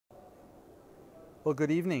Well,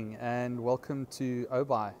 good evening and welcome to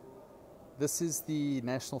Obi. This is the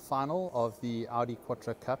national final of the Audi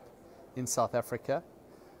Quattro Cup in South Africa.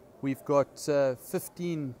 We've got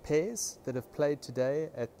 15 pairs that have played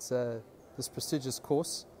today at this prestigious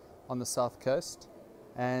course on the south coast,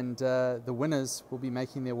 and the winners will be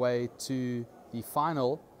making their way to the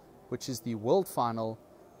final, which is the world final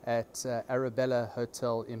at Arabella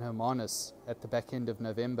Hotel in Hermanus at the back end of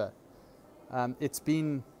November. It's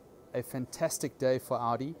been a fantastic day for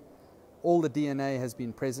Audi. All the DNA has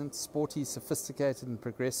been present, sporty, sophisticated and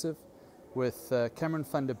progressive, with Cameron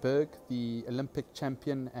van der Berg, the Olympic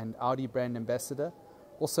champion and Audi brand ambassador,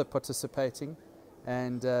 also participating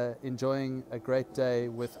and enjoying a great day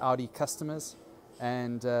with Audi customers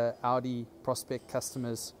and Audi prospect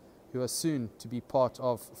customers who are soon to be part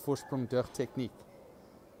of Vorsprung durch Techniek.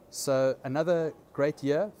 So another great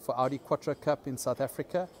year for Audi Quattro Cup in South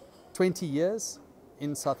Africa, 20 years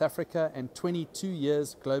in South Africa and 22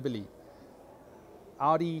 years globally.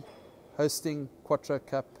 Audi hosting Quattro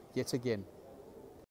Cup yet again.